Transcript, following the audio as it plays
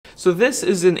So this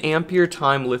is an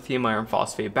AmpereTime lithium iron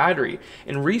phosphate battery,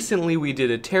 and recently we did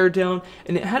a teardown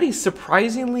and it had a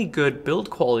surprisingly good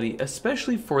build quality,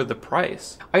 especially for the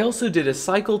price. I also did a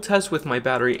cycle test with my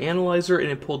battery analyzer and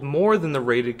it pulled more than the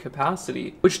rated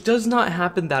capacity, which does not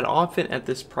happen that often at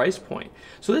this price point.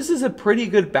 So this is a pretty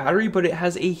good battery, but it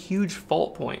has a huge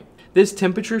fault point. This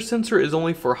temperature sensor is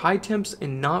only for high temps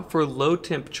and not for low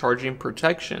temp charging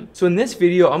protection. So in this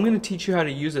video, I'm going to teach you how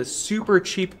to use a super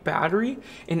cheap battery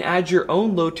and add your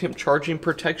own low temp charging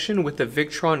protection with the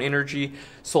Victron Energy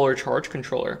solar charge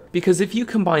controller. Because if you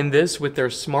combine this with their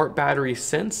smart battery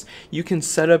sense, you can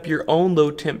set up your own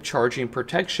low temp charging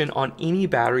protection on any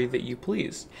battery that you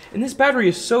please. And this battery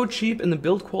is so cheap and the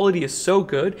build quality is so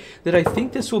good that I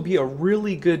think this will be a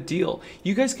really good deal.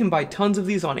 You guys can buy tons of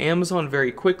these on Amazon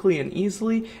very quickly and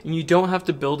easily, and you don't have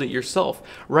to build it yourself.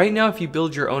 Right now, if you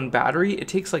build your own battery, it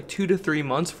takes like 2 to 3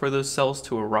 months for those cells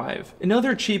to arrive. And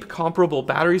other cheap comparable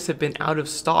batteries have been out of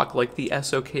stock, like the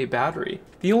SOK battery.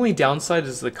 The only downside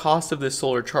is the cost of this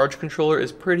solar charge controller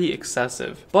is pretty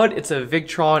excessive, but it's a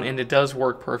Victron and it does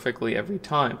work perfectly every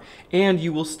time. And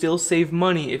you will still save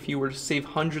money if you were to save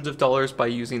hundreds of dollars by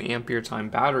using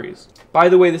AmpereTime batteries. By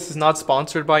the way, this is not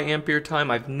sponsored by AmpereTime.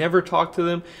 I've never talked to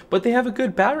them, but they have a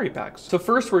good battery pack. So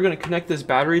first we're going to connect this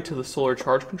battery to the solar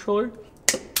charge controller.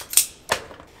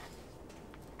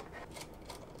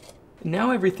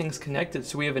 Now everything's connected,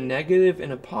 so we have a negative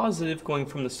and a positive going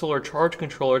from the solar charge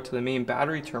controller to the main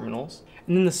battery terminals.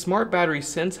 And then the smart battery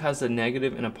sense has a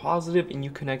negative and a positive, and you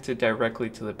connect it directly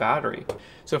to the battery.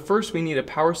 So first we need a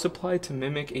power supply to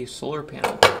mimic a solar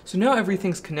panel. So now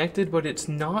everything's connected, but it's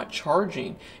not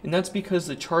charging. And that's because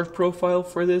the charge profile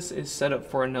for this is set up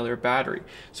for another battery.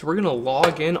 So we're gonna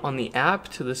log in on the app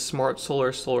to the smart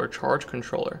solar charge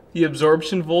controller. The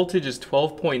absorption voltage is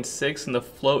 12.6 and the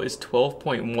flow is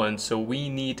 12.1. So we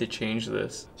need to change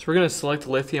this. So we're gonna select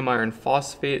lithium iron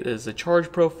phosphate as the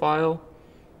charge profile.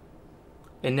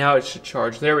 And now it should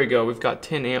charge. There we go, we've got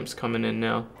 10 amps coming in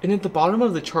now. And at the bottom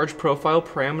of the charge profile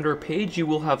parameter page, you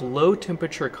will have low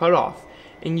temperature cutoff.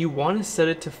 And you want to set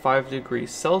it to 5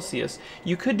 degrees Celsius.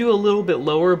 You could do a little bit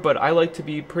lower, but I like to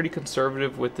be pretty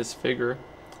conservative with this figure.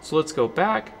 So let's go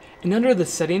back. And under the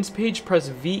settings page, press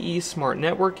VE Smart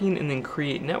Networking and then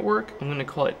create network. I'm gonna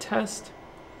call it test.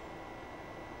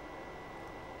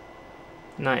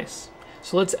 Nice.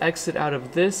 So let's exit out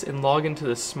of this and log into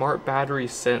the smart battery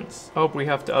sense. Oh, we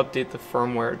have to update the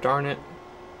firmware, darn it.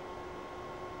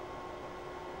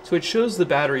 So it shows the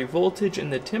battery voltage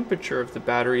and the temperature of the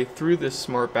battery through this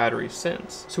smart battery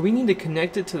sense. So we need to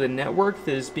connect it to the network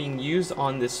that is being used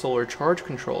on this solar charge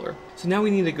controller. So now we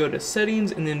need to go to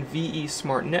settings and then VE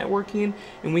Smart Networking,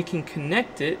 and we can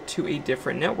connect it to a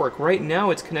different network. Right now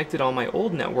it's connected on my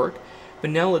old network, but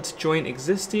now let's join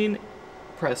existing,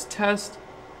 press test,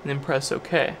 and then press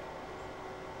OK.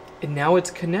 And now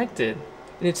it's connected,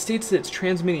 and it states that it's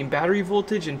transmitting battery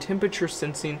voltage and temperature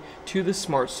sensing to the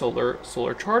smart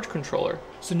solar charge controller.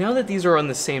 So now that these are on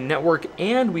the same network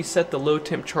and we set the low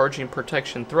temp charging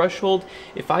protection threshold,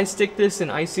 if I stick this in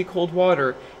icy cold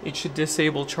water, it should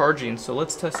disable charging. So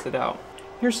let's test it out.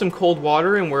 Here's some cold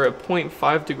water and we're at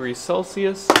 0.5 degrees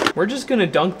Celsius. We're just gonna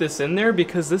dunk this in there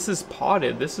because this is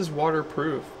potted, this is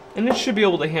waterproof. And it should be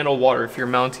able to handle water if you're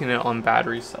mounting it on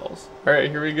battery cells. All right,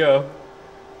 here we go.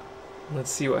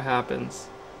 Let's see what happens.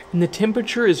 And the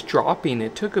temperature is dropping.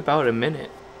 It took about a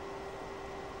minute.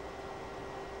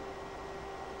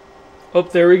 Oh,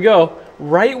 there we go.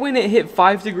 Right when it hit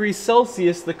 5 degrees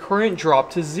Celsius, the current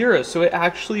dropped to 0, so it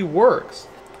actually works.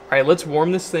 All right, let's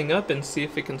warm this thing up and see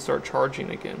if it can start charging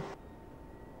again.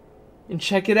 And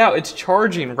check it out, it's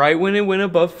charging. Right when it went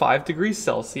above 5 degrees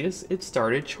Celsius, it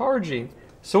started charging.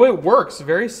 So it works,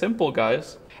 very simple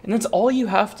guys. And that's all you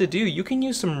have to do. You can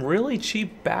use some really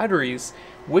cheap batteries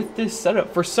with this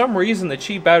setup. For some reason, the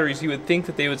cheap batteries, you would think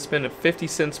that they would spend 50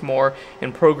 cents more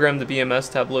and program the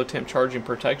BMS to have low temp charging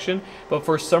protection. But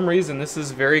for some reason, this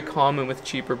is very common with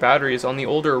cheaper batteries. On the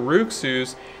older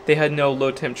Ruxus, they had no low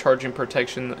temp charging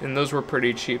protection, and those were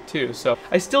pretty cheap too. So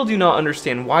I still do not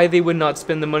understand why they would not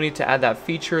spend the money to add that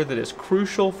feature that is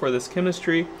crucial for this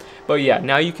chemistry. But yeah,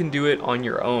 now you can do it on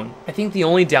your own. I think the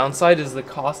only downside is the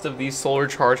cost of these solar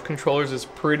charge controllers is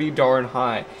pretty darn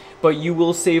high. But you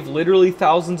will save literally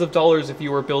thousands of dollars if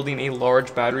you are building a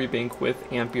large battery bank with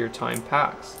AmpereTime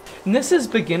packs. And this is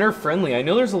beginner friendly. I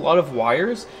know there's a lot of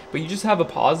wires, but you just have a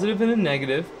positive and a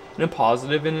negative, and a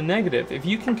positive and a negative. If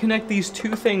you can connect these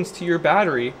two things to your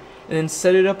battery and then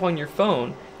set it up on your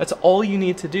phone, that's all you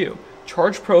need to do.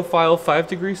 Charge profile 5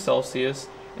 degrees Celsius,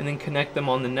 and then connect them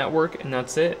on the network, and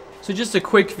that's it. So just a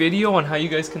quick video on how you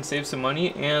guys can save some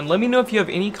money, and let me know if you have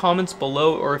any comments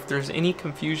below or if there's any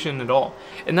confusion at all.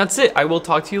 And that's it. I will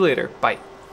talk to you later. Bye.